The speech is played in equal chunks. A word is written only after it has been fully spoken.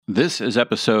This is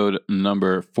episode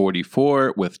number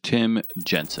 44 with Tim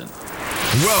Jensen.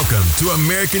 Welcome to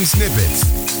American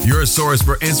Snippets, your source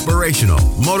for inspirational,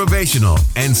 motivational,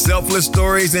 and selfless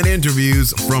stories and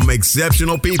interviews from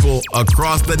exceptional people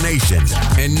across the nation.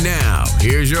 And now,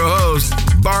 here's your hosts,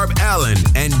 Barb Allen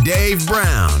and Dave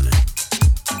Brown.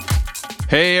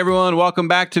 Hey everyone, welcome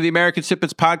back to the American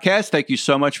Snippets podcast. Thank you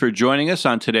so much for joining us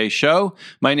on today's show.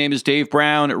 My name is Dave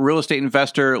Brown, real estate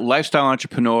investor, lifestyle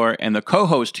entrepreneur, and the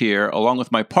co-host here, along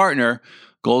with my partner,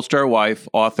 Gold Star wife,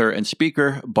 author, and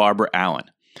speaker, Barbara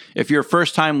Allen. If you're a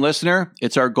first-time listener,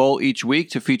 it's our goal each week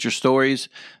to feature stories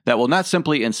that will not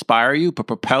simply inspire you, but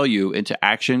propel you into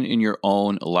action in your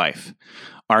own life.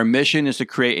 Our mission is to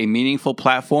create a meaningful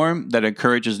platform that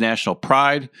encourages national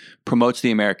pride, promotes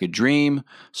the American dream,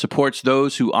 supports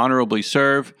those who honorably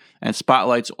serve, and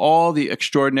spotlights all the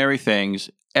extraordinary things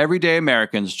everyday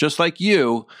Americans just like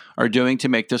you are doing to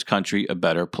make this country a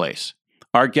better place.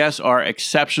 Our guests are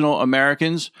exceptional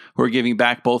Americans who are giving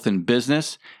back both in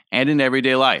business and in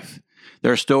everyday life.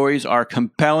 Their stories are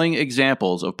compelling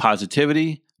examples of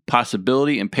positivity,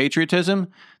 possibility, and patriotism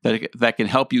that can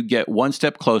help you get one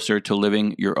step closer to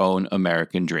living your own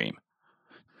American dream.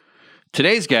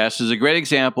 Today's guest is a great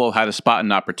example of how to spot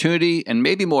an opportunity and,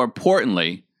 maybe more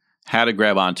importantly, how to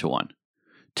grab onto one.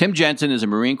 Tim Jensen is a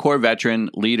Marine Corps veteran,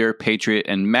 leader, patriot,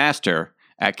 and master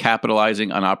at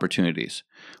capitalizing on opportunities.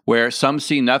 Where some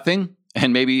see nothing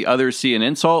and maybe others see an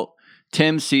insult,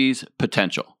 Tim sees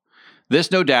potential. This,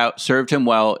 no doubt, served him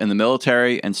well in the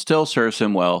military and still serves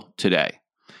him well today.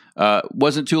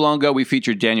 Wasn't too long ago, we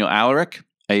featured Daniel Alaric,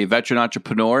 a veteran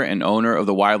entrepreneur and owner of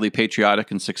the wildly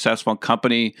patriotic and successful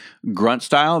company Grunt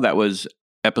Style. That was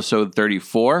episode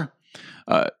 34.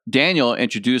 Daniel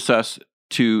introduced us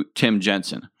to Tim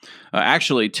Jensen.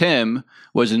 Actually, Tim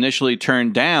was initially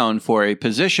turned down for a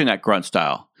position at Grunt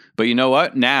Style. But you know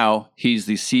what? Now he's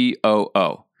the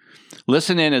COO.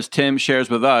 Listen in as Tim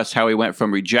shares with us how he went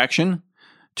from rejection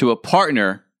to a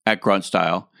partner at Grunt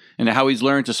Style, and how he's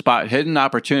learned to spot hidden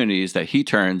opportunities that he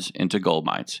turns into gold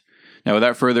mines. Now,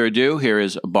 without further ado, here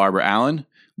is Barbara Allen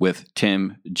with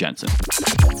Tim Jensen.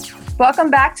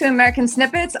 Welcome back to American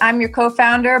Snippets. I'm your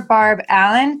co-founder, Barb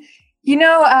Allen. You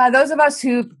know, those of us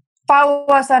who follow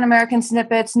us on American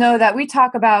Snippets know that we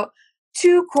talk about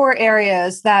two core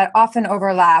areas that often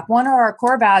overlap. One are our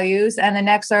core values, and the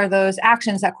next are those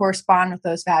actions that correspond with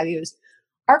those values.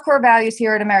 Our core values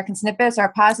here at American Snippets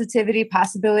are positivity,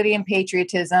 possibility, and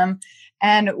patriotism.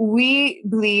 And we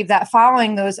believe that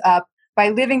following those up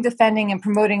by living, defending, and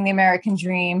promoting the American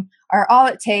dream are all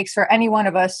it takes for any one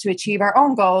of us to achieve our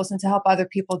own goals and to help other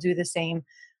people do the same.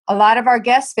 A lot of our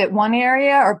guests fit one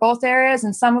area or both areas,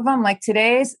 and some of them, like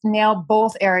today's, nail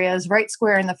both areas right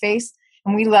square in the face,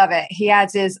 and we love it. He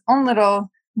adds his own little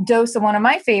dose of one of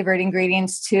my favorite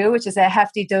ingredients too, which is a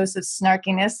hefty dose of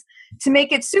snarkiness, to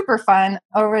make it super fun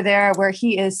over there where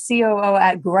he is COO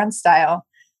at Grunt Style.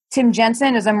 Tim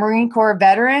Jensen is a Marine Corps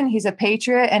veteran. He's a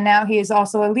patriot, and now he is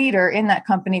also a leader in that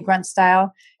company, Grunt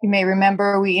Style. You may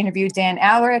remember we interviewed Dan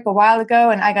Alaric a while ago,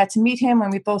 and I got to meet him when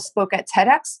we both spoke at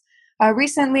TEDx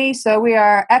recently. So we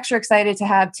are extra excited to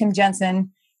have Tim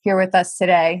Jensen here with us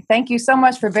today. Thank you so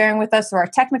much for bearing with us through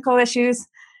our technical issues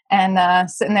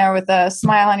and sitting there with a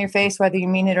smile on your face, whether you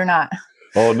mean it or not.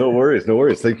 Oh, no worries. No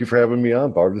worries. Thank you for having me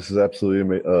on, Barb. This is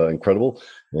absolutely incredible,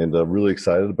 and I'm really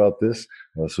excited about this.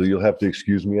 So you'll have to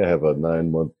excuse me. I have a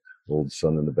 9-month-old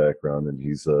son in the background, and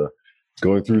he's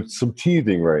going through some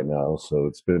teething right now. So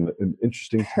it's been an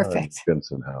interesting time at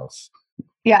Jensen House.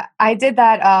 Yeah, I did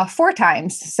that 4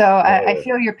 times. So I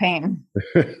feel your pain,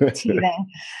 teething.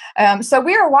 So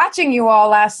we were watching you all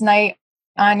last night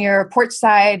on your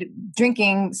porchside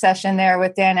drinking session there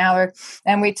with Dan Alaric,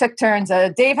 and we took turns.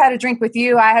 Dave had a drink with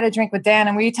you, I had a drink with Dan,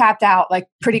 and we tapped out like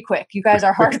pretty quick. You guys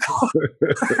are hardcore.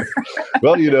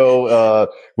 Well, you know,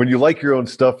 when you like your own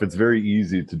stuff, it's very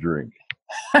easy to drink.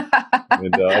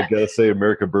 And I gotta say,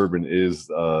 American bourbon is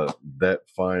that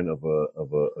fine of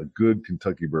a good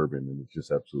Kentucky bourbon, and it's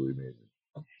just absolutely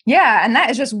amazing. Yeah, and that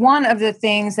is just one of the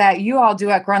things that you all do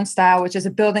at Grunt Style, which is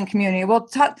a building community. We'll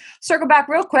circle back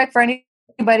real quick for anybody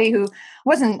who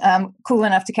wasn't cool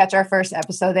enough to catch our first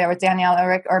episode there with Danielle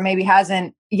Alaric, or maybe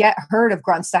hasn't yet heard of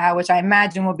Grunt Style, which I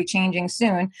imagine will be changing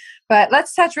soon. But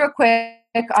let's touch real quick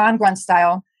on Grunt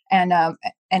Style and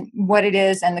what it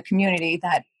is and the community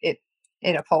that it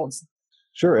upholds.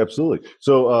 Sure, absolutely.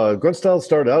 So Grunt Style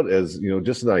started out as,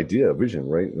 just an idea, a vision,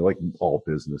 right? Like all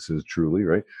businesses, truly,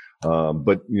 right?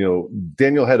 But,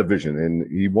 Daniel had a vision, and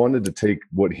he wanted to take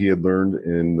what he had learned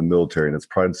in the military, and it's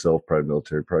pride in self, pride in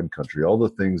military, pride in country, all the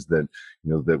things that,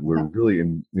 that were really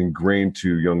ingrained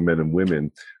to young men and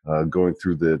women going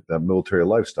through that military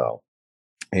lifestyle.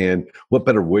 And what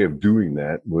better way of doing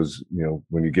that was,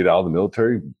 when you get out of the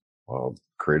military,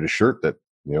 create a shirt that,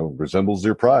 resembles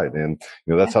your pride. And,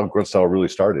 that's how Grunt Style really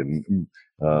started. And,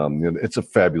 it's a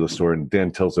fabulous story, and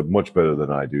Dan tells it much better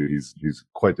than I do. He's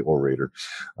quite the orator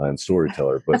and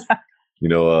storyteller. But,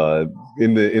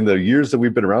 in the years that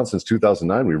we've been around since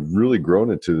 2009, we've really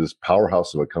grown into this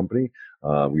powerhouse of a company.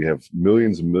 We have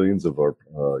millions and millions of our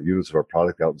units of our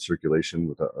product out in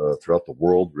circulation throughout the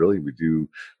world. Really, we do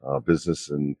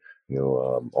business in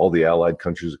all the allied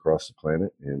countries across the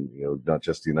planet, and not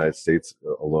just the United States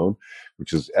alone,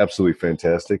 which is absolutely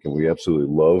fantastic. And we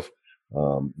absolutely love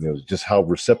just how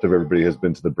receptive everybody has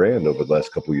been to the brand over the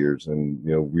last couple of years. And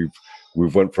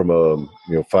we've went from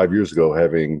 5 years ago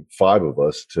having 5 of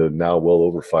us to now well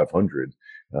over 500.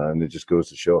 And it just goes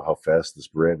to show how fast this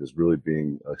brand is really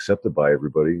being accepted by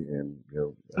everybody, and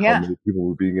how many people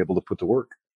we're being able to put to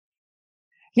work.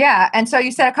 Yeah. And so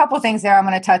you said a couple of things there I'm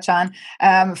going to touch on.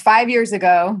 5 years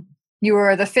ago, you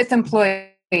were the 5th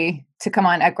employee to come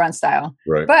on at Grunt Style.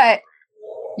 Right. But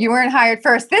you weren't hired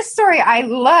first. This story I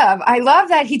love. I love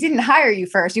that he didn't hire you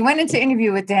first. You went into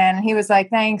interview with Dan and he was like,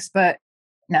 thanks, but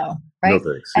no. Right.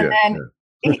 No thanks. And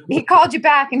then he called you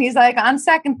back and he's like, on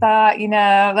second thought,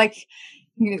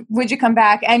 would you come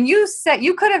back? And you said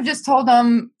you could have just told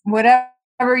them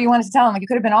whatever you wanted to tell them. Like, you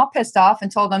could have been all pissed off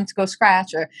and told them to go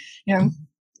scratch, or,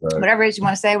 whatever it is you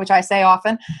want to say, which I say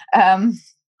often.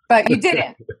 But you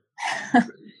didn't.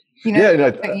 Yeah,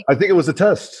 and I think it was a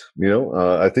test.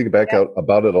 I think back out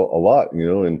about it a lot.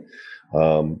 And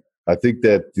I think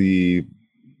that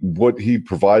what he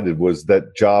provided was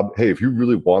that job. Hey, if you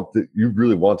really want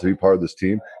to be part of this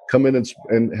team, come in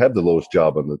and have the lowest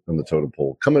job on the totem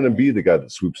pole. Come in and be the guy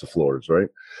that sweeps the floors, right?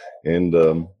 And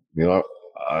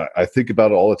I think about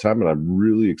it all the time, and I'm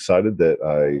really excited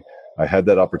that I had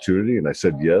that opportunity, and I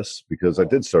said yes, because I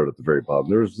did start at the very bottom.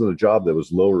 There was a job that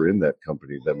was lower in that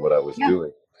company than what I was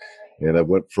doing. And I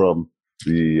went from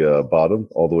the bottom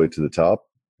all the way to the top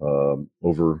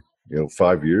over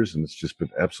 5 years, and it's just been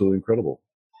absolutely incredible.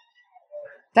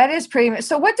 That is pretty much.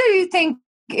 So what do you think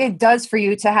it does for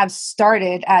you to have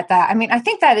started at that? I mean, I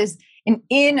think that is an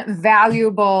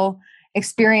invaluable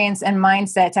experience and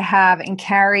mindset to have and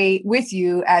carry with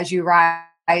you as you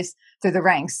rise through the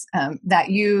ranks,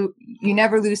 that you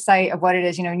never lose sight of what it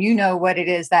is, what it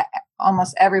is that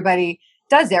almost everybody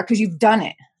does there because you've done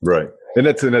it. Right. And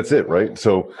that's it, right?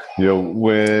 So,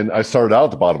 when I started out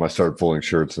at the bottom, I started folding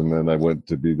shirts, and then I went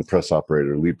to be the press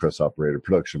operator, lead press operator,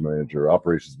 production manager,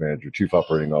 operations manager, chief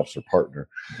operating officer, partner.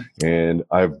 And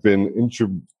I've been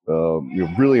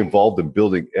really involved in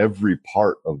building every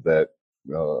part of that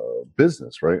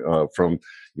business, right? From,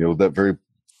 that very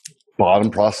bottom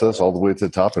process all the way to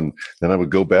the top. And then I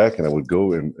would go back and I would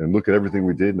go and look at everything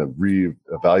we did, and I'd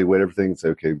reevaluate everything and say,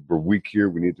 okay, we're weak here.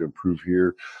 We need to improve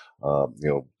here.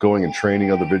 Going and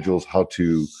training other individuals how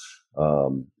to,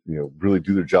 really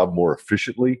do their job more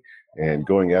efficiently, and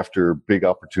going after big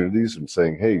opportunities and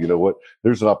saying, hey, you know what,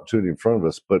 there's an opportunity in front of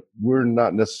us, but we're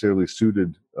not necessarily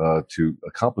suited to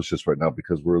accomplish this right now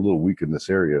because we're a little weak in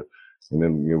this area. And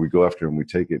then, we go after and we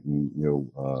take it and,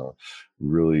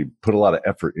 really put a lot of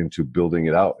effort into building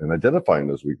it out and identifying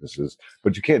those weaknesses.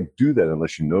 But you can't do that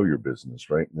unless you know your business,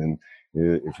 right? And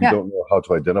if you don't know how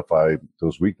to identify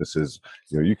those weaknesses,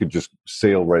 you could just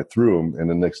sail right through them. And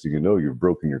the next thing you know, you've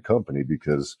broken your company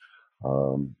because,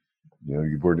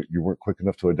 you weren't quick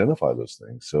enough to identify those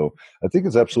things. So I think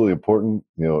it's absolutely important,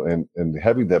 and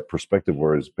having that perspective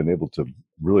where it's been able to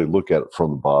really look at it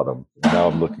from the bottom. Now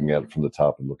I'm looking at it from the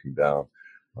top and looking down,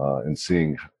 and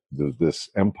seeing this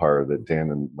empire that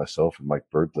Dan and myself and Mike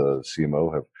Burt, the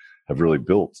CMO, have really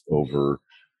built over,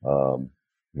 the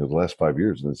last 5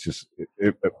 years. And it's just,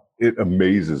 it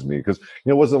amazes me because,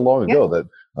 it wasn't long ago that,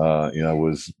 I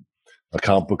was a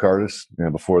comic book artist,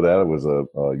 and before that I was a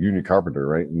union carpenter,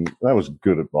 right? And I was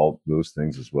good at all those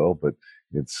things as well, but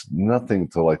it's nothing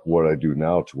to like what I do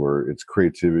now, to where it's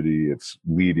creativity, it's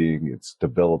leading, it's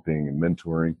developing and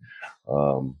mentoring.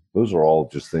 Those are all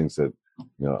just things that,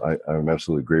 I'm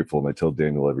absolutely grateful. And I tell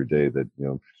Daniel every day that,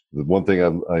 the one thing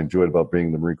I enjoyed about being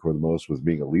in the Marine Corps the most was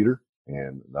being a leader.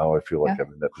 And now I feel like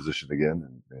I'm in that position again.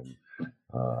 And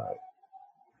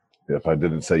if I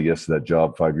didn't say yes to that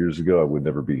job 5 years ago, I would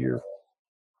never be here.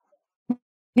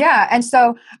 Yeah. And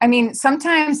so, I mean,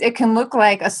 sometimes it can look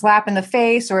like a slap in the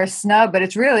face or a snub, but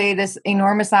it's really this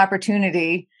enormous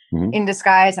opportunity in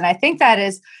disguise. And I think that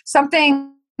is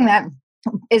something that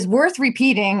is worth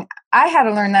repeating. I had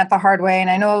to learn that the hard way. And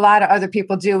I know a lot of other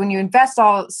people do. When you invest,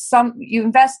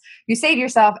 you say to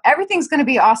yourself, everything's going to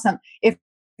be awesome if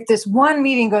this one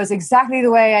meeting goes exactly the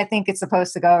way I think it's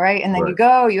supposed to go. Right. And then you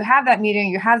go, you have that meeting,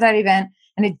 you have that event,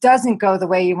 and it doesn't go the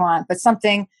way you want, but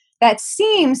something that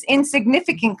seems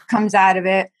insignificant comes out of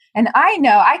it. And I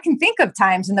know I can think of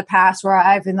times in the past where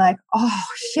I've been like, oh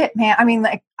shit, man. I mean,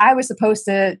 like I was supposed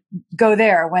to go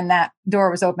there when that door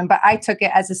was open, but I took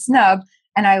it as a snub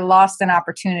and I lost an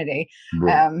opportunity.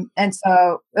 Right. And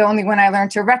so only when I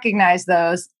learned to recognize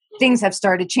those, things have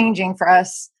started changing for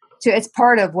us. It's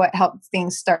part of what helped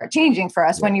things start changing for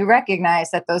us, when you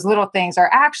recognize that those little things are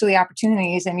actually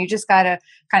opportunities, and you just got to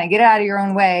kind of get out of your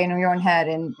own way and your own head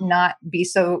and not be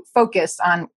so focused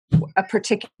on a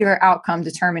particular outcome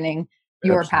determining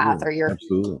your path or your.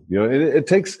 Absolutely. It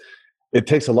takes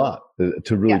a lot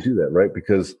to really do that, right?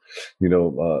 Because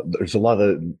there's a lot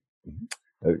of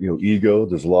ego.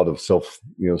 There's a lot of self.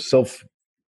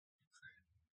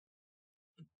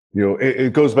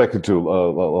 It goes back into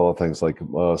a lot of things like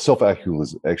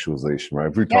self-actualization, right?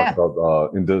 If we talk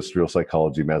about industrial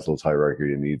psychology, Maslow's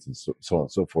hierarchy of needs, and so on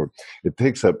and so forth, it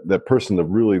takes that person to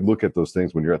really look at those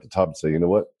things when you're at the top and say, you know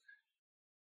what?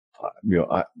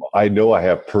 I know I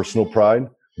have personal pride,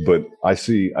 but I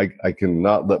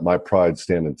cannot let my pride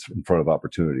stand in front of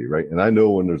opportunity, right? And I know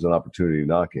when there's an opportunity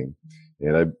knocking,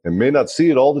 and I may not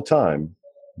see it all the time,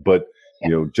 but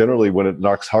generally when it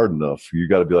knocks hard enough, you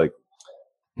got to be like,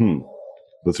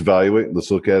 let's evaluate. Let's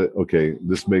look at it. Okay,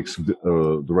 this makes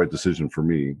the right decision for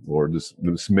me, or this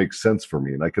makes sense for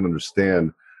me, and I can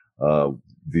understand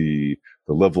the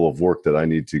level of work that I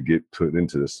need to get put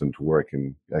into this, and to where I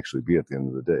can actually be at the end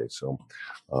of the day. So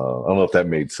I don't know if that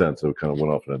made sense. It kind of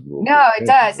went off in a little. No, it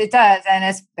does. It does,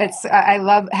 and it's. I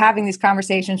love having these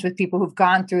conversations with people who've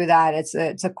gone through that. It's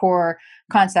a core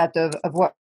concept of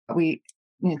what we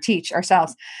teach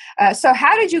ourselves. So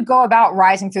how did you go about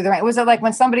rising through the ranks? Was it like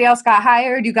when somebody else got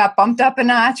hired, you got bumped up a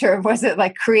notch, or was it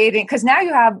like creating, because now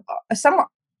you have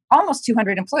almost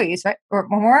 200 employees, right? Or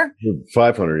more?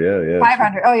 500. Yeah.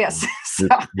 500. Oh yes. So,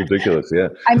 ridiculous. Yeah.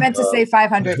 I meant to say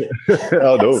 500.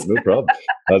 Oh, no problem.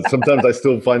 Sometimes I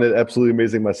still find it absolutely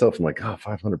amazing myself. I'm like,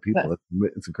 500 people.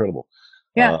 It's incredible.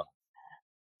 Yeah.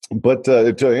 But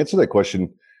to answer that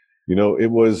question,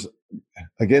 it was,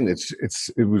 again,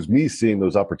 it was me seeing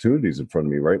those opportunities in front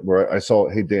of me, right? Where I saw,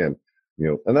 hey, Dan,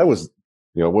 and I was,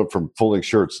 I went from folding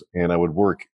shirts, and I would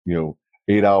work,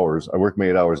 8 hours. I worked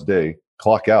my 8 hours a day,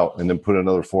 clock out, and then put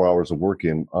another 4 hours of work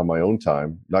in on my own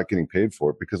time, not getting paid for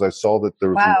it, because I saw that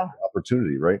there was an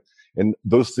opportunity, right? And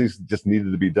those things just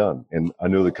needed to be done. And I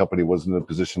knew the company wasn't in a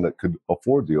position that could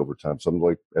afford the overtime. So I'm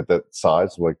like, at that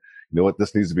size, I'm like, you know what,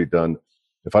 this needs to be done.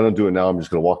 If I don't do it now, I'm just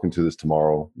going to walk into this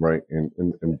tomorrow, right? And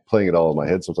playing it all in my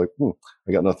head. So it's like,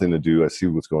 I got nothing to do. I see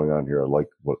what's going on here. I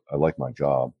like my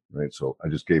job, right? So I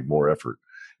just gave more effort,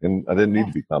 and I didn't need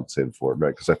to be compensated for it,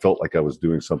 right? Because I felt like I was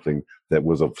doing something that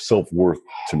was of self-worth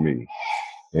to me.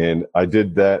 And I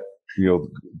did that,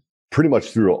 pretty much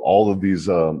through all of these,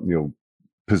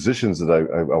 positions that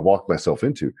I walked myself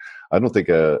into. I don't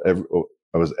think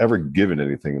I was ever given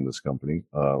anything in this company.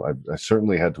 I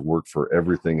certainly had to work for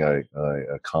everything I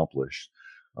accomplished.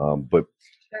 But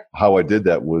how I did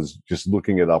that was just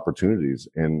looking at opportunities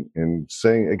and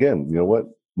saying, again, you know what,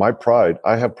 my pride,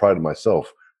 I have pride in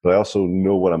myself, but I also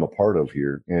know what I'm a part of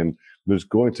here. And there's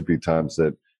going to be times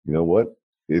that,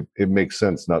 it makes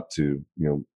sense not to,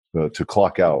 to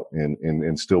clock out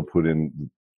and still put in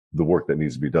the work that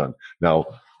needs to be done. Now,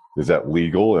 is that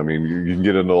legal? I mean, you can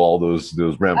get into all those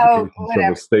ramifications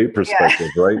from a state perspective,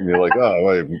 right? And you're like,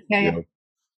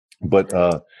 but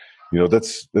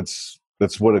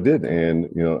that's what I did, and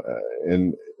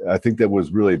and I think that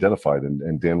was really identified,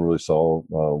 and Dan really saw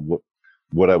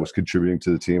what I was contributing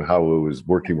to the team, how I was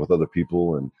working with other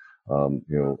people, and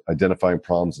identifying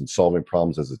problems and solving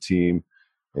problems as a team,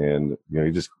 and I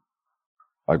just.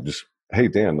 Hey,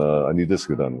 Dan, I need this to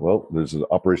get done. Well, there's an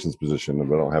operations position,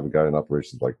 and I don't have a guy in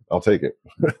operations. Like, I'll take it.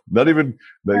 Not even,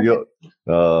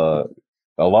 a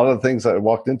lot of the things I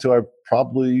walked into, I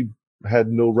probably had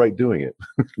no right doing it.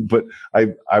 But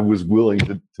I was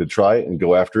willing to try it and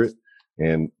go after it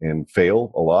and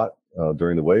fail a lot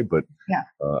during the way. But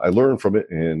I learned from it,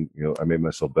 and, I made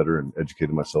myself better and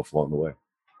educated myself along the way.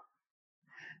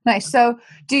 Nice. So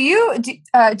do you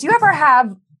ever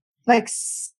have like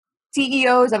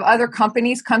CEOs of other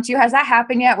companies come to you? Has that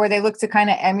happened yet, where they look to kind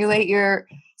of emulate your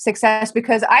success?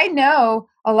 Because I know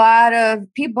a lot of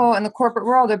people in the corporate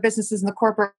world, or businesses in the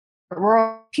corporate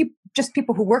world,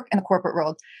 people who work in the corporate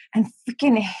world and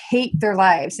freaking hate their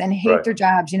lives and hate their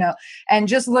jobs, and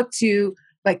just look to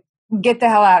like get the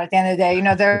hell out at the end of the day.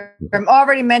 They're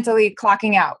already mentally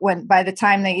clocking out by the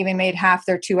time they even made half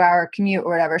their 2-hour commute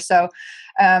or whatever. So,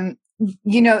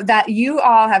 that you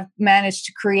all have managed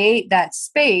to create that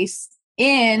space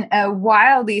in a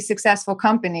wildly successful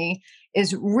company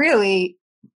is really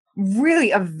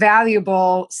really a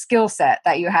valuable skill set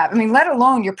that you have. I mean, let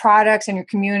alone your products and your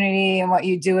community and what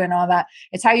you do and all that.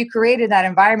 It's how you created that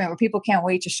environment where people can't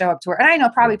wait to show up to work. And I know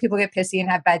probably people get pissy and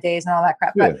have bad days and all that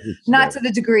crap, but not to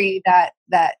the degree that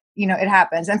it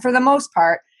happens. And for the most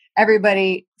part,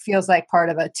 everybody feels like part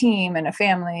of a team and a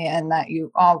family, and that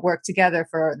you all work together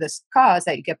for this cause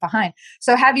that you get behind.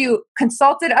 So have you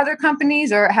consulted other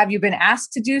companies, or have you been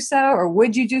asked to do so, or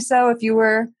would you do so if you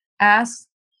were asked?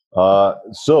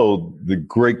 So the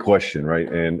great question, right?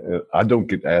 And I don't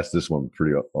get asked this one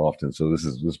pretty often, so this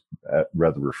is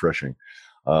rather refreshing.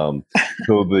 So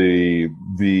the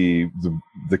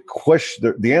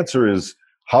question, the answer is,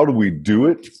 how do we do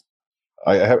it?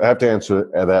 I have to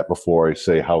answer that before I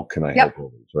say how can I help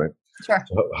others, right? Sure.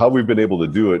 So how we've been able to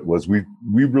do it was we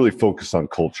really focus on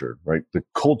culture, right? The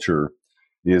culture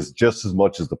is just as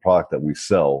much as the product that we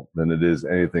sell than it is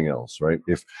anything else, right?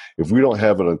 If we don't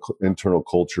have an internal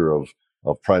culture of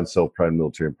pride and self, pride in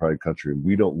military, and pride in country, and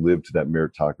we don't live to that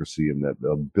meritocracy and that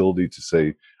ability to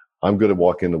say, I'm going to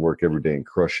walk into work every day and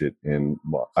crush it, and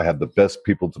I have the best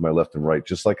people to my left and right,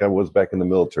 just like I was back in the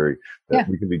military, that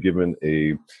we can be given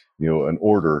an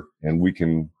order and we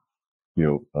can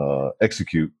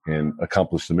execute and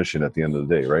accomplish the mission at the end of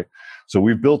the day, right? So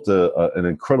we've built an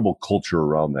incredible culture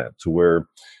around that, to where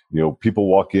people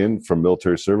walk in from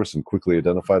military service and quickly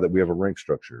identify that we have a rank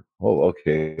structure. Oh,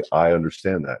 okay, I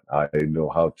understand that. I know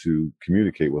how to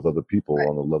communicate with other people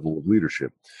on a level of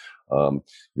leadership.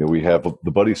 We have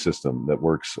the buddy system that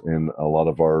works in a lot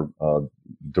of our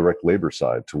direct labor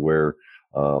side, to where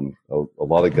a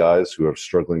lot of guys who are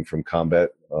struggling from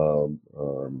combat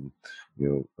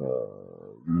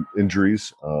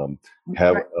injuries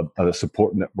have a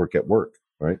support network at work,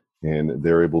 right? And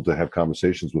they're able to have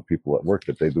conversations with people at work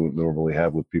that they don't normally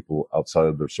have with people outside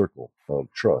of their circle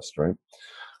of trust, right?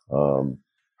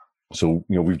 So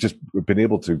we've just been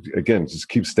able to, again, just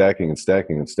keep stacking and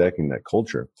stacking and stacking that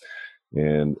culture.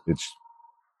 And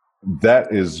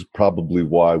that is probably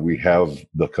why we have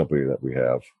the company that we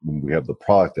have, when we have the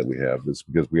product that we have, is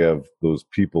because we have those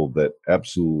people that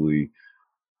absolutely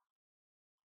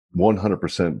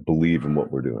 100% believe in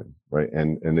what we're doing, right?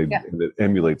 And it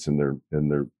emulates in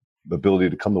their ability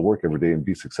to come to work every day and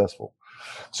be successful.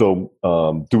 So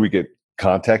do we get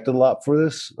contacted a lot for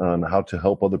this on how to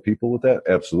help other people with that?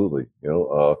 Absolutely.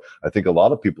 I think a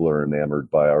lot of people are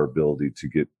enamored by our ability to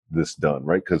get this done,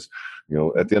 right? Because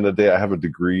at the end of the day, I have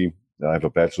a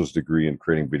bachelor's degree in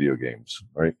creating video games,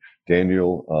 right?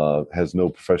 Daniel has no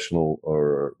professional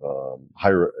or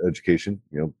higher education.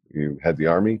 You had the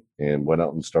Army and went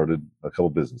out and started a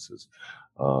couple businesses.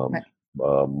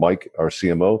 Mike, our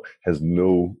CMO, has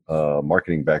no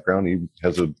marketing background. He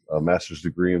has a master's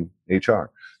degree in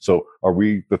HR. So are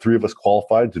we, the three of us,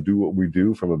 qualified to do what we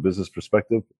do from a business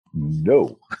perspective?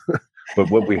 No. But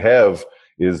what we have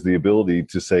is the ability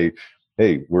to say,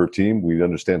 hey, we're a team. We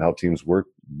understand how teams work.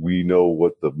 We know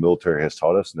what the military has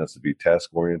taught us, and that's to be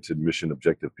task-oriented,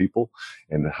 mission-objective people,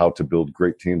 and how to build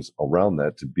great teams around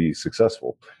that to be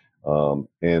successful.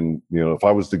 And if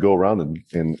I was to go around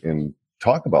and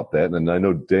talk about that, and I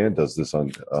know Dan does this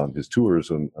on his tours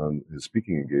and on his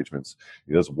speaking engagements,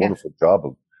 he does a wonderful job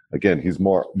of. Again, he's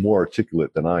more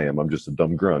articulate than I am. I'm just a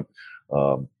dumb grunt.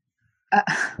 But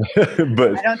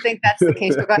I don't think that's the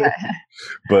case. But go ahead.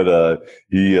 But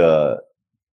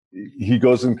he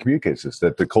goes and communicates this,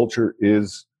 that the culture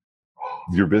is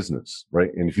your business,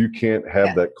 right? And if you can't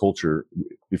have that culture,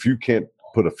 if you can't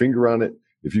put a finger on it,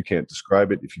 if you can't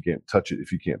describe it, if you can't touch it,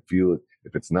 if you can't feel it,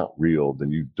 if it's not real, then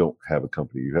you don't have a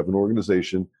company. You have an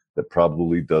organization that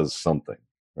probably does something,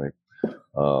 right?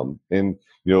 And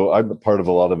I'm a part of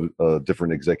a lot of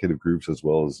different executive groups, as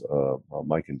well as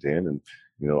Mike and Dan, and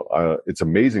it's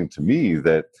amazing to me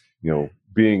that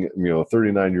being a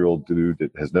 39-year-old dude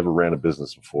that has never ran a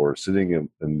business before, sitting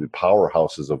in the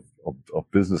powerhouses of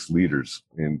business leaders.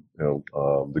 And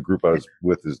the group I was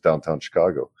with is downtown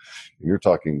Chicago, and you're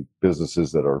talking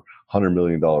businesses that are $100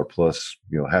 million plus,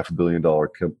 $500 million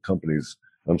companies.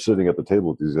 I'm sitting at the table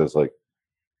with these guys like,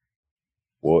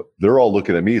 well, they're all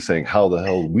looking at me saying, how the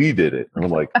hell we did it? And I'm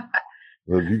like,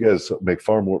 well, you guys make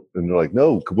far more. And they're like,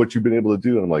 no, what you've been able to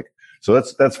do. And I'm like, so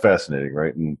that's fascinating,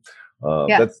 right? And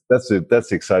that's the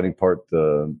exciting part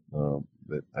that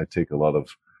I take a lot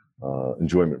of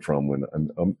enjoyment from when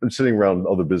I'm sitting around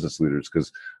other business leaders,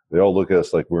 because they all look at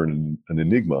us like we're an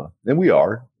enigma, and we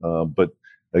are. But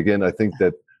again, I think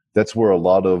that's where a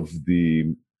lot of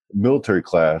the military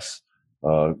class,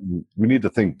 we need to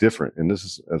think different. And this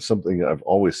is something I've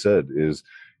always said is,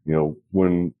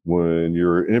 when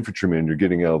you're an infantryman, you're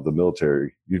getting out of the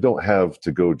military, you don't have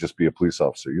to go just be a police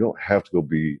officer. You don't have to go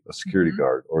be a security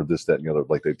guard or this, that, and the other.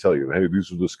 Like they tell you, hey,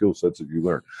 these are the skill sets that you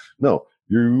learn. No,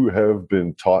 you have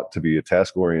been taught to be a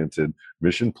task-oriented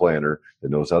mission planner that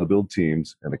knows how to build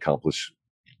teams and accomplish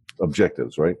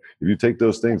objectives, right? If you take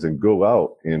those things and go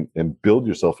out and build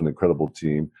yourself an incredible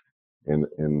team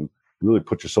and really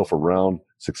put yourself around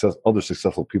other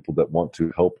successful people that want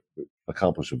to help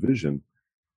accomplish a vision,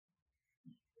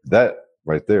 that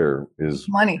right there is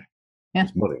money. Yeah.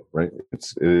 It's money, right?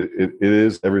 It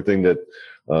is everything that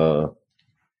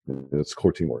it's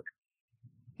core teamwork.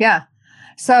 Yeah.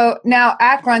 So now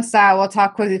at Grunt Style, we'll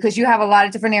talk quickly because you have a lot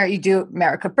of different areas. You do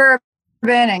America Bourbon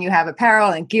and you have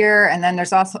apparel and gear, and then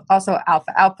there's also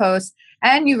Alpha Outpost,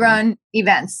 and you run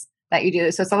events that you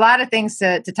do. So it's a lot of things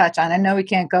to touch on. I know we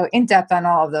can't go in depth on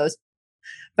all of those,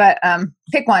 but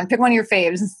pick one of your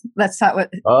faves. Let's start with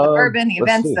the bourbon, the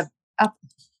events,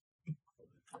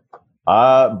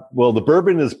 well, the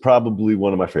bourbon is probably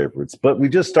one of my favorites, but we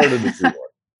just started a new one.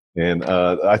 And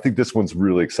I think this one's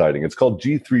really exciting. It's called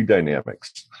G3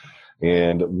 Dynamics.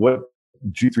 And what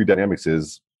G3 Dynamics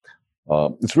is,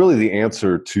 it's really the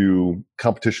answer to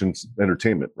competitions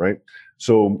entertainment, right?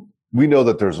 So we know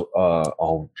that there's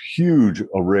a huge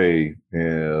array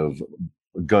of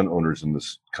gun owners in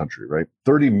this country, right?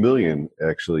 30 million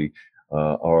actually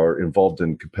are involved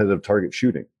in competitive target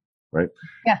shooting, right?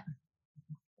 Yeah.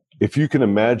 If you can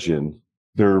imagine,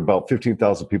 there are about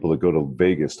 15,000 people that go to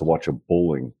Vegas to watch a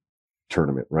bowling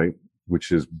tournament, right?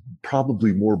 Which is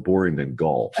probably more boring than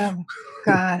golf. Oh,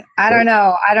 God. I don't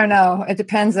know. It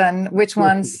depends on which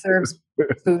one serves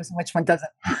booze and which one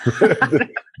doesn't.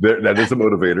 That is a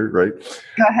motivator, right?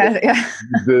 Go ahead. Yeah.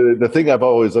 The thing I've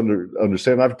always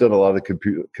understand, I've done a lot of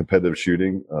competitive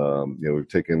shooting. We've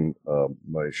taken,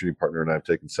 my shooting partner and I have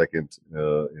taken second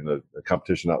in a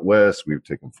competition out west. We've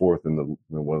taken fourth in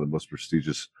one of the most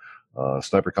prestigious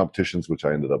sniper competitions, which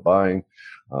I ended up buying.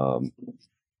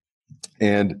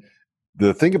 And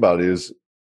the thing about it is,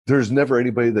 there's never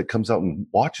anybody that comes out and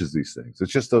watches these things.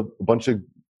 It's just a bunch of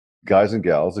guys and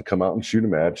gals that come out and shoot a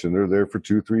match, and they're there for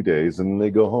 2-3 days, and then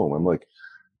they go home. I'm like,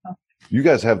 you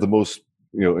guys have the most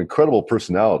incredible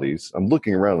personalities. I'm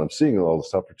looking around, I'm seeing all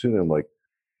this opportunity. I'm like,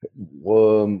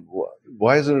 well,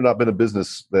 why hasn't there not been a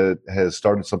business that has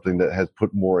started something that has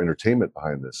put more entertainment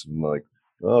behind this? And I'm like,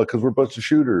 oh, because we're a bunch of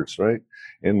shooters, right?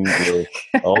 And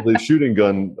all the shooting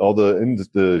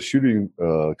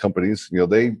companies,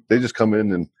 they just come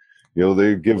in and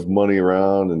they give money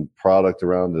around and product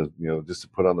around to just to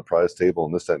put on the prize table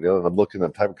and this, that, and the other. And I'm looking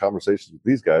at having conversations with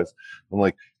these guys. I'm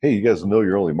like, hey, you guys know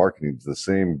you're only marketing to the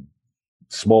same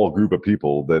small group of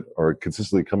people that are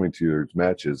consistently coming to your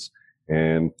matches,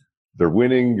 and they're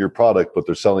winning your product, but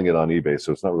they're selling it on eBay,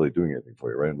 so it's not really doing anything for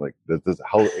you, right? I'm like,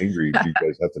 how angry do you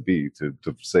guys have to be to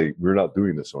say we're not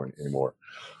doing this anymore?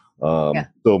 So,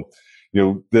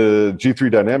 the G3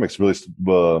 Dynamics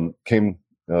really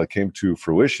came to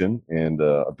fruition, and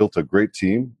I built a great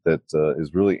team that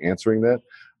is really answering that.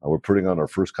 We're putting on our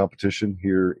first competition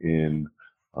here in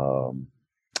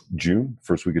June,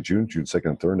 first week of June 2nd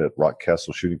and 3rd at Rock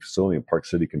Castle Shooting Facility in Park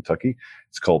City, Kentucky.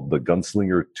 It's called the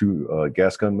Gunslinger 2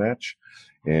 Gas Gun Match.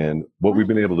 And what we've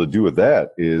been able to do with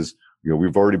that is,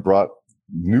 we've already brought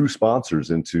new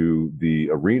sponsors into the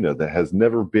arena that has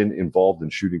never been involved in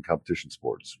shooting competition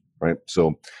sports, right?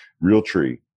 So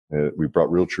Realtree, we brought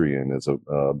Realtree in as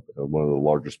one of the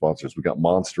larger sponsors. We got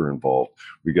Monster involved.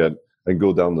 I can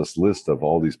go down this list of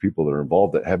all these people that are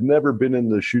involved that have never been in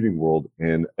the shooting world,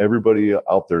 and everybody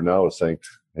out there now is saying,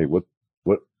 "Hey, what's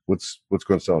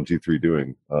Grunt Style and G3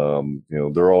 doing?"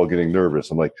 They're all getting nervous.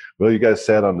 I'm like, "Well, you guys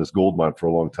sat on this gold mine for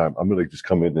a long time. I'm going to just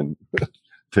come in and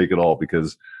take it all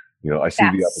because I see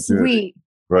the opportunity." Sweet.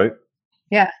 Right?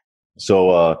 Yeah.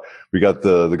 So we got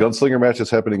the Gunslinger match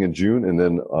that's happening in June, and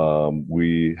then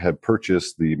we have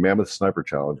purchased the Mammoth Sniper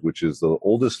Challenge, which is the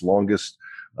oldest, longest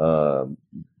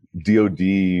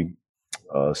DoD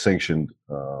sanctioned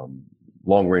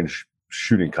long-range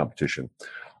shooting competition.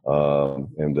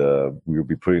 And we will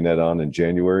be putting that on in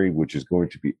January, which is going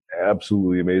to be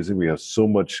absolutely amazing. We have so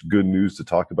much good news to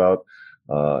talk about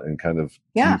and kind of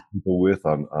tease people with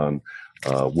on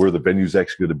where the venue's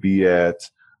actually going to be at,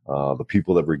 the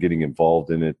people that we're getting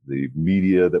involved in it, the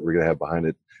media that we're going to have behind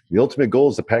it. The ultimate goal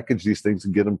is to package these things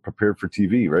and get them prepared for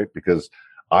TV, right? Because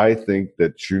I think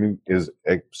that shooting is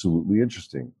absolutely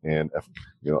interesting. And,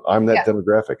 I'm that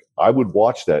demographic. I would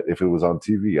watch that if it was on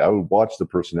TV. I would watch the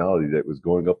personality that was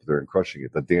going up there and crushing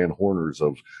it. The Dan Horners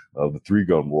of the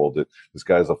 3-gun world. That this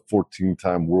guy's a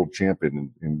 14-time world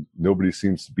champion and nobody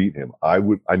seems to beat him. I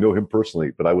know him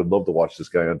personally, but I would love to watch this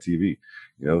guy on TV,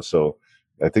 so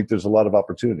I think there's a lot of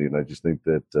opportunity, and I just think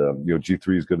that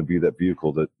G3 is going to be that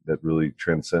vehicle that really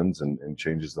transcends and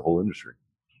changes the whole industry.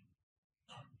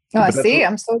 Oh, I see.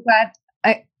 I'm so glad.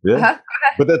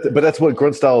 But that's what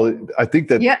Grunt Style. I think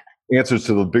that answers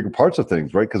to the bigger parts of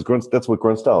things, right? Because that's what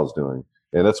Grunt Style is doing,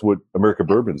 and that's what American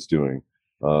Bourbon's doing.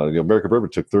 American Bourbon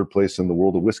took third place in the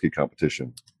World of Whiskey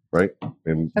competition, right?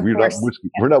 And we're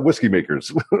not whiskey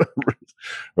makers,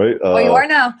 right? You are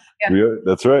now. Yeah.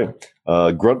 That's right.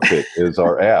 Grunt Fit is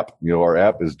our app. Our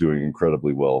app is doing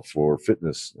incredibly well for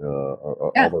fitness,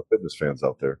 all our fitness fans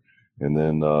out there. And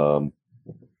then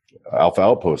Alpha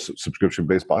Outpost,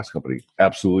 subscription-based box company,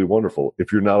 absolutely wonderful.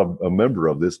 If you're not a member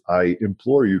of this, I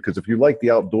implore you, because if you like the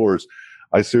outdoors,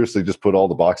 I seriously just put all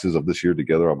the boxes of this year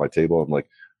together on my table. I'm like,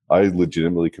 I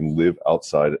legitimately can live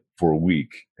outside for a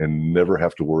week and never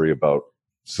have to worry about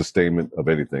sustainment of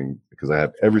anything, because I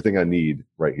have everything I need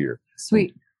right here.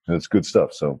 Sweet. And it's good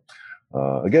stuff. So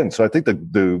again, I think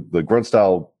the Grunt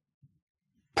Style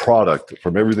product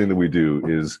from everything that we do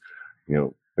is,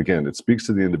 again, it speaks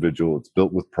to the individual. It's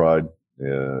built with pride,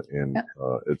 and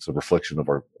it's a reflection of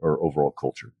our overall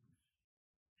culture.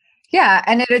 Yeah,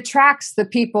 and it attracts the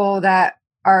people that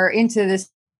are into this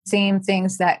same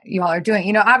things that you all are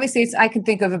doing. Obviously I can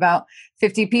think of about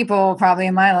 50 people probably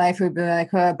in my life who'd be like,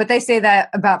 but they say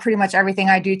that about pretty much everything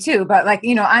I do too. But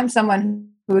I'm someone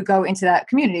who would go into that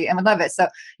community and would love it. So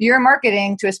you're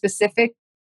marketing to a specific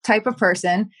type of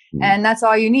person, and that's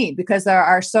all you need, because there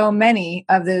are so many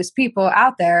of those people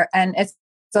out there, and it's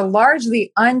a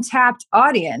largely untapped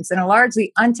audience and a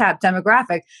largely untapped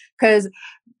demographic, because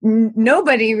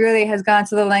nobody really has gone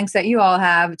to the lengths that you all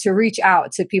have to reach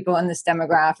out to people in this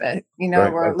demographic.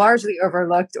 We're largely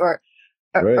overlooked or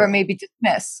maybe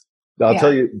dismissed. I'll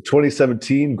tell you,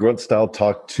 2017, Grunt Style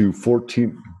talked to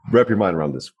 14, wrap your mind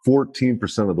around this,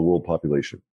 14% of the world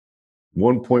population.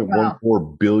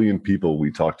 1.14 billion people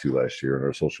we talked to last year on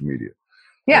our social media.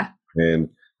 Yeah. And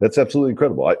that's absolutely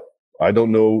incredible. I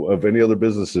don't know of any other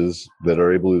businesses that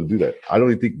are able to do that. I don't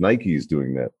even think Nike is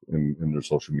doing that in their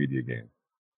social media game.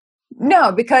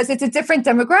 No, because it's a different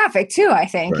demographic too, I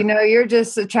think. Right. You're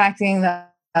just attracting the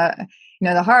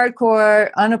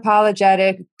hardcore,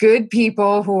 unapologetic, good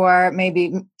people who are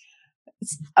maybe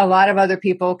a lot of other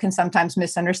people can sometimes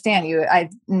misunderstand you. I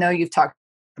know you've talked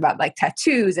about like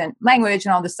tattoos and language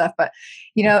and all this stuff, but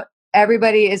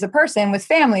everybody is a person with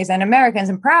families and Americans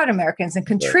and proud Americans and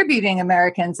contributing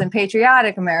Americans and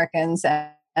patriotic Americans,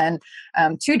 and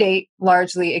to date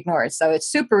largely ignored. So it's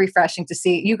super refreshing to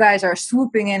see you guys are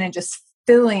swooping in and just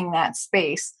filling that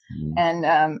space,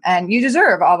 and you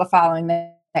deserve all the following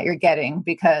that you're getting,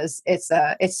 because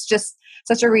it's just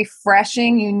such a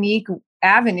refreshing, unique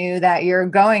avenue that you're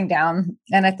going down,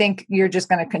 and I think you're just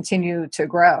going to continue to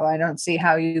grow. I don't see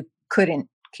how you couldn't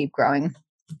keep growing.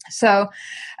 So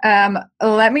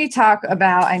let me talk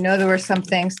about, I know there were some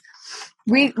things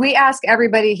we ask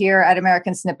everybody here at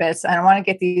American Snippets, and I want to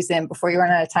get these in before you run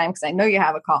out of time, because I know you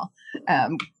have a call.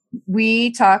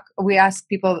 We ask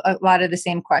people a lot of the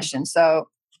same questions, so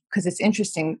because it's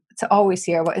interesting to always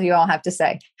hear what you all have to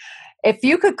say. If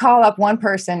you could call up one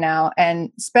person now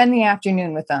and spend the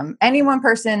afternoon with them, any one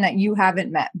person that you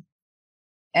haven't met,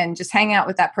 and just hang out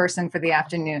with that person for the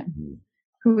afternoon,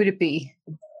 who would it be?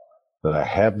 That I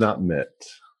have not met.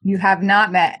 You have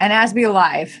not met. And has to be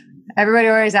alive. Everybody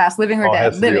always asks, living or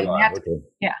dead? Living. Okay.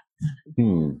 Yeah.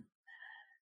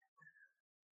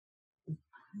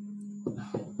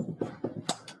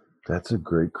 That's a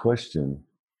great question.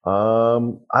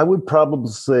 I would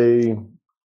probably say,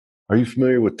 are you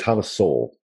familiar with Thomas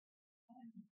Sowell?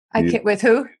 With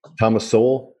who? Thomas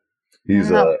Sowell.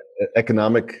 He's an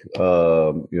economic,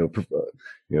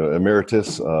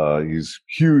 emeritus. He's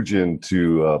huge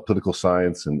into political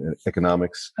science and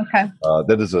economics. Okay.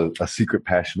 That is a secret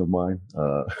passion of mine.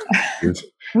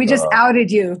 We just outed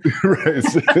you. Right.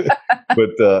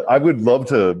 But I would love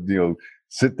to,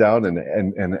 sit down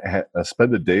and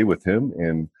spend a day with him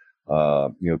and,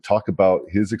 talk about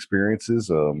his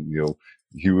experiences.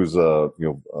 He was,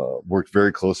 worked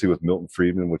very closely with Milton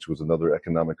Friedman, which was another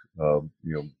economic,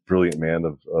 brilliant man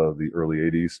of the early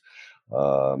 80s.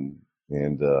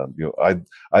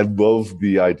 I love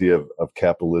the idea of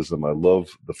capitalism. I love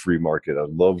the free market. I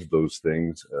love those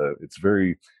things. It's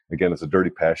it's a dirty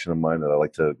passion of mine that I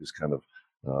like to just kind of,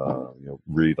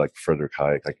 read, like Frederick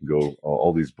Hayek. I can go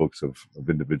all these books of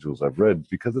individuals I've read,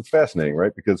 because it's fascinating,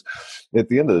 right? Because at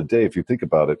the end of the day, if you think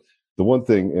about it, the one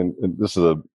thing, and this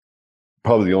is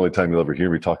probably the only time you'll ever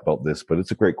hear me talk about this, but it's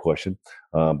a great question.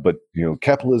 But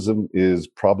capitalism is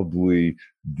probably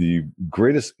the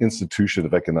greatest institution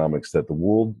of economics that in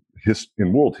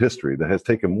world history that has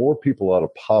taken more people out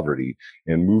of poverty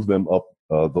and moved them up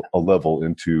a level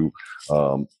into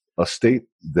a state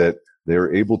that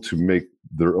they're able to make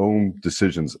their own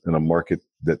decisions in a market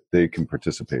that they can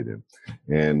participate in.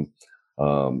 And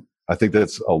I think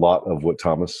that's a lot of what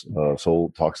Thomas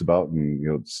Sowell talks about,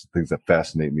 and it's things that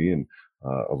fascinate me. And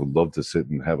I would love to sit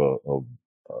and have a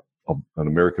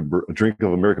drink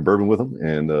of American bourbon with him,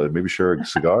 and maybe share a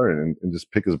cigar and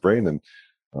just pick his brain. And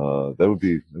that would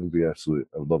be absolutely.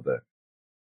 I would love that.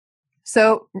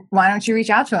 So why don't you reach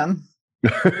out to him?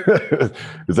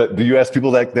 Do you ask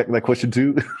people that question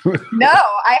too? No,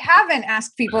 I haven't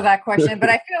asked people that question, but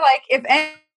I feel like if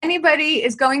anybody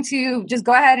is going to just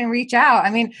go ahead and reach out.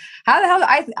 I mean, how the hell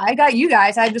I got you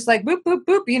guys? I just like boop, boop,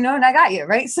 boop, and I got you,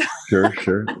 right? So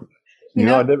Sure.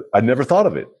 I never thought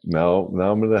of it. Now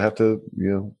I'm going to have to,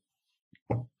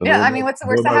 yeah, I mean, what's the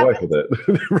worst that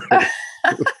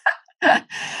happens?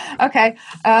 Okay.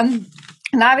 And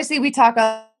obviously we talk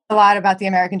a lot about the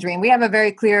American dream. We have a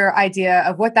very clear idea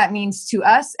of what that means to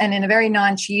us, and in a very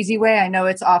non-cheesy way. I know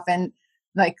it's often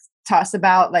like tossed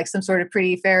about like some sort of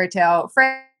pretty fairy tale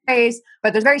phrase,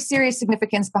 but there's very serious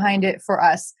significance behind it for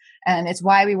us. And it's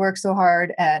why we work so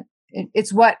hard. And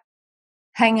it's what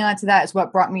hanging on to that is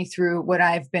what brought me through what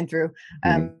I've been through.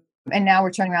 And now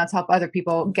we're turning around to help other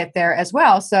people get there as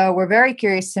well. So we're very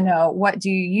curious to know, what do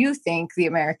you think the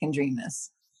American dream is?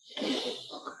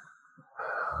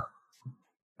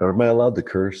 Am I allowed to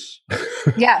curse?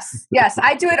 Yes.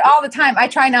 I do it all the time. I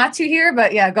try not to here,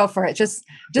 but yeah, go for it. Just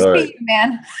be you,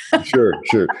 man. Sure.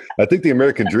 I think the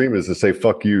American dream is to say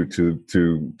 "fuck you"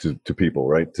 to people,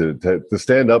 right? To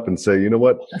stand up and say, you know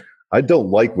what, I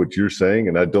don't like what you're saying,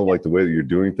 and I don't like the way that you're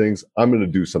doing things. I'm going to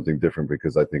do something different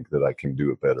because I think that I can do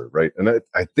it better, right? And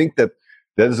I think that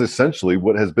is essentially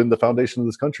what has been the foundation of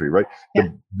this country, right? Yeah.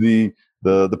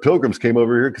 The Pilgrims came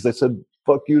over here because they said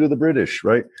 "fuck you" to the British,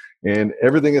 right? And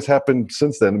everything has happened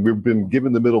since then. We've been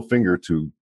given the middle finger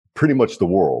to pretty much the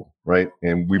world, right?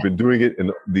 And we've been doing it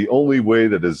in the only way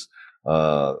that is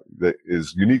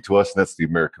unique to us, and that's the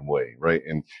American way, right?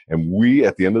 And we,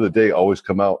 at the end of the day, always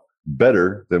come out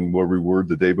better than where we were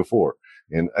the day before.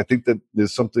 And I think that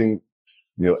there's something,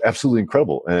 absolutely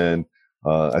incredible. And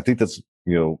I think that's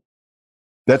the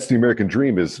American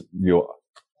dream is,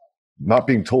 not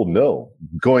being told no,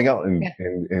 going out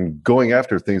and going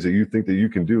after things that you think that you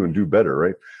can do and do better,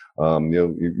 right?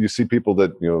 You see people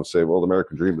that, say, well, the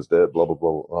American dream is dead, blah, blah,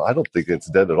 blah. Well, I don't think it's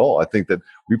dead at all. I think that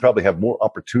we probably have more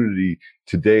opportunity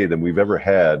today than we've ever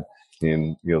had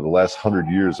in, the last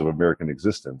 100 years of American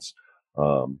existence.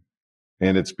 And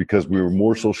it's because we were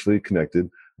more socially connected.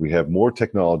 We have more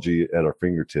technology at our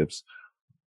fingertips.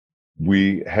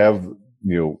 We have,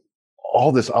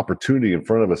 all this opportunity in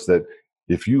front of us that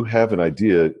if you have an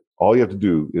idea, all you have to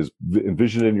do is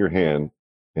envision it in your hand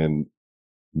and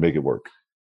make it work.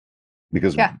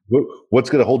 Because what's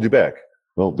going to hold you back?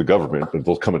 Well, the government, but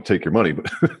they'll come and take your money.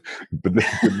 But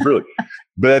really,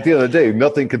 but at the end of the day,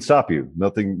 nothing can stop you.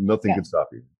 Nothing can stop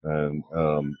you. And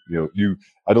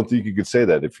I don't think you could say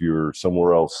that if you're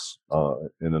somewhere else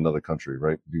in another country,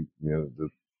 right?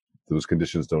 Those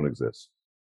conditions don't exist.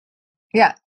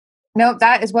 Yeah. No,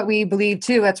 that is what we believe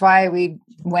too. That's why we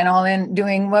went all in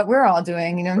doing what we're all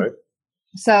doing, Right.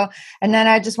 So, and then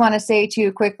I just want to say to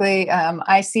you quickly,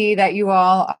 I see that you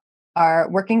all are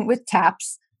working with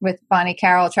TAPS, with Bonnie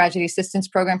Carroll Tragedy Assistance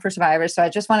Program for Survivors. So I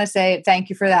just want to say thank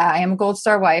you for that. I am a Gold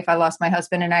Star wife. I lost my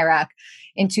husband in Iraq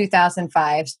in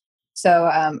 2005.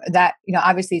 So that,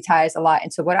 obviously ties a lot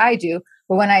into what I do.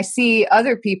 But when I see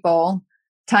other people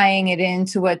tying it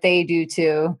into what they do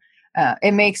too,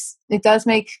 it does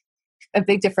make a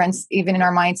big difference even in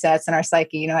our mindsets and our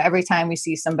psyche. Every time we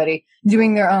see somebody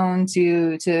doing their own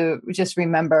to just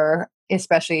remember,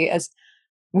 especially as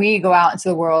we go out into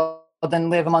the world and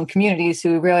live among communities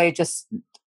who really just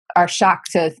are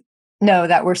shocked to know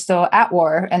that we're still at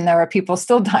war and there are people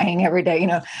still dying every day,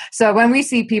 So when we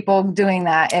see people doing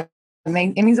that, it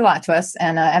means a lot to us.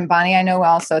 And Bonnie, I know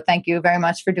well, so thank you very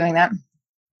much for doing that.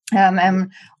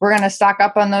 And we're going to stock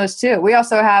up on those too. We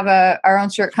also have our own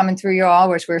shirt coming through you all,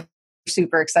 which we're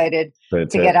super excited to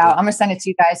get out. I'm going to send it to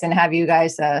you guys and have you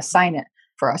guys sign it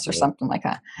for us or something like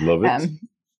that. Love it.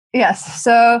 Yes.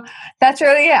 So that's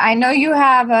really it. I know you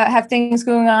have things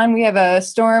going on. We have a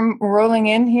storm rolling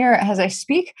in here as I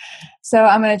speak. So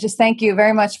I'm going to just thank you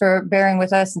very much for bearing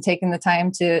with us and taking the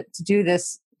time to do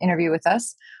this interview with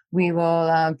us. We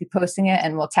will be posting it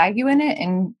and we'll tag you in it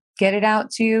and get it out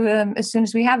to you as soon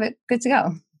as we have it good to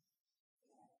go.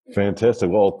 Fantastic.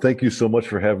 Well, thank you so much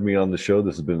for having me on the show.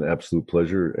 This has been an absolute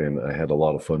pleasure, and I had a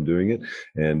lot of fun doing it.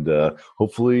 And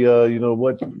hopefully, you know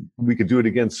what, we could do it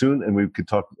again soon, and we could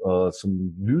talk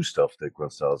some new stuff that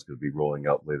Gruntstyle is going to be rolling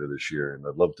out later this year. And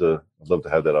I'd love to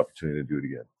have that opportunity to do it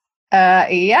again.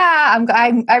 Yeah,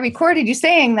 I recorded you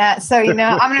saying that, so you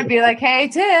know I'm going to be like, hey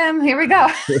Tim, here we go.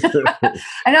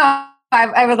 I know.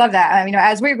 I would love that. You know,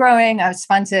 as we're growing, it's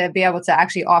fun to be able to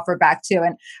actually offer back too.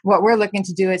 And what we're looking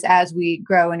to do is, as we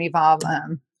grow and evolve,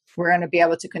 we're going to be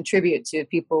able to contribute to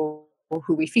people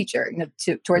who we feature, you know,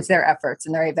 towards their efforts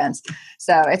and their events.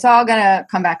 So it's all going to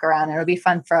come back around. And it'll be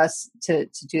fun for us to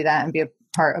do that and be a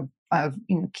part of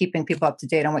you know, keeping people up to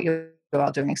date on what you're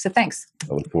all doing. So thanks.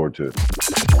 I look forward to it.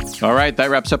 All right, that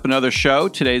wraps up another show.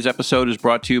 Today's episode is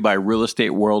brought to you by Real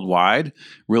Estate Worldwide.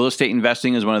 Real estate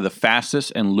investing is one of the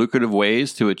fastest and lucrative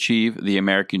ways to achieve the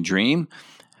American dream.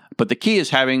 But the key is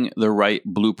having the right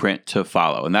blueprint to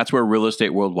follow. And that's where Real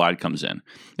Estate Worldwide comes in.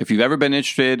 If you've ever been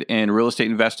interested in real estate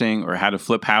investing or how to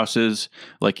flip houses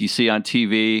like you see on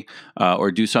TV or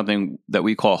do something that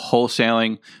we call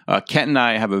wholesaling, Kent and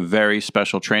I have a very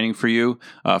special training for you,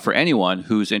 for anyone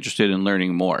who's interested in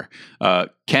learning more.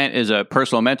 Kent is a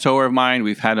personal mentor of mine.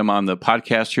 We've had him on the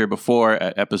podcast here before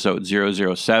at episode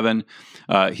 007.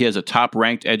 He has a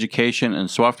top-ranked education and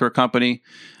software company.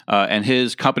 And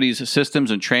his company's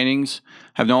systems and trainings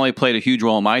have not only played a huge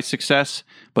role in my success,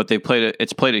 but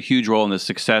it's played a huge role in the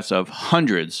success of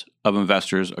hundreds of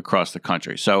investors across the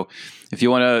country. So if you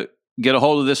want to get a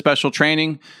hold of this special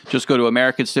training, just go to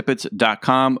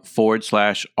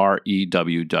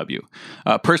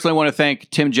americansnippets.com/REWW. Personally, I want to thank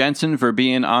Tim Jensen for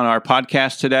being on our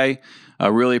podcast today. I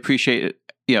really appreciate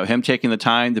him taking the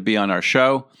time to be on our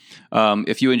show.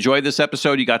 If you enjoyed this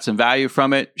episode, you got some value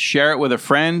from it, share it with a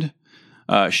friend.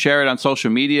 Share it on social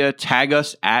media. Tag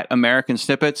us at American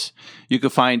Snippets. You can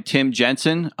find Tim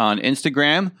Jensen on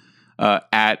Instagram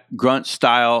at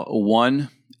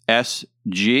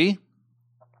GruntStyle1SG.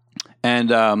 And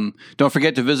don't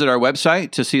forget to visit our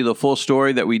website to see the full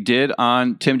story that we did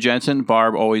on Tim Jensen.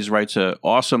 Barb always writes an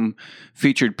awesome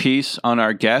featured piece on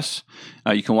our guests.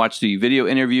 You can watch the video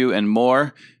interview and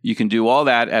more. You can do all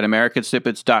that at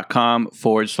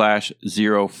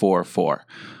americansnippets.com/044.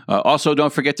 Also,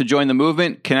 don't forget to join the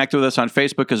movement. Connect with us on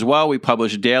Facebook as well. We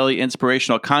publish daily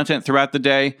inspirational content throughout the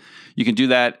day. You can do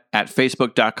that at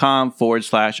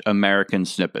facebook.com/American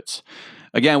Snippets.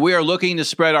 Again, we are looking to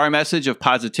spread our message of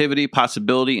positivity,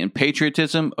 possibility, and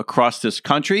patriotism across this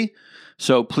country.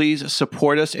 So please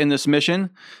support us in this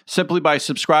mission simply by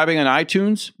subscribing on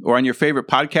iTunes or on your favorite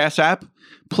podcast app.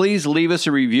 Please leave us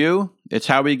a review. It's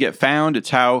how we get found. It's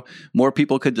how more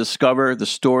people could discover the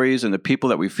stories and the people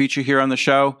that we feature here on the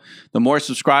show. The more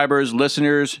subscribers,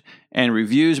 listeners, and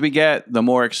reviews we get, the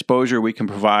more exposure we can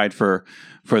provide for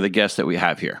the guests that we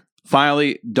have here.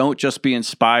 Finally, don't just be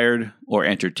inspired or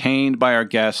entertained by our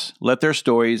guests. Let their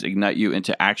stories ignite you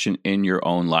into action in your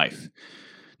own life.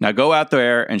 Now go out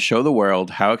there and show the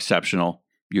world how exceptional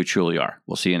you truly are.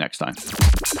 We'll see you next time.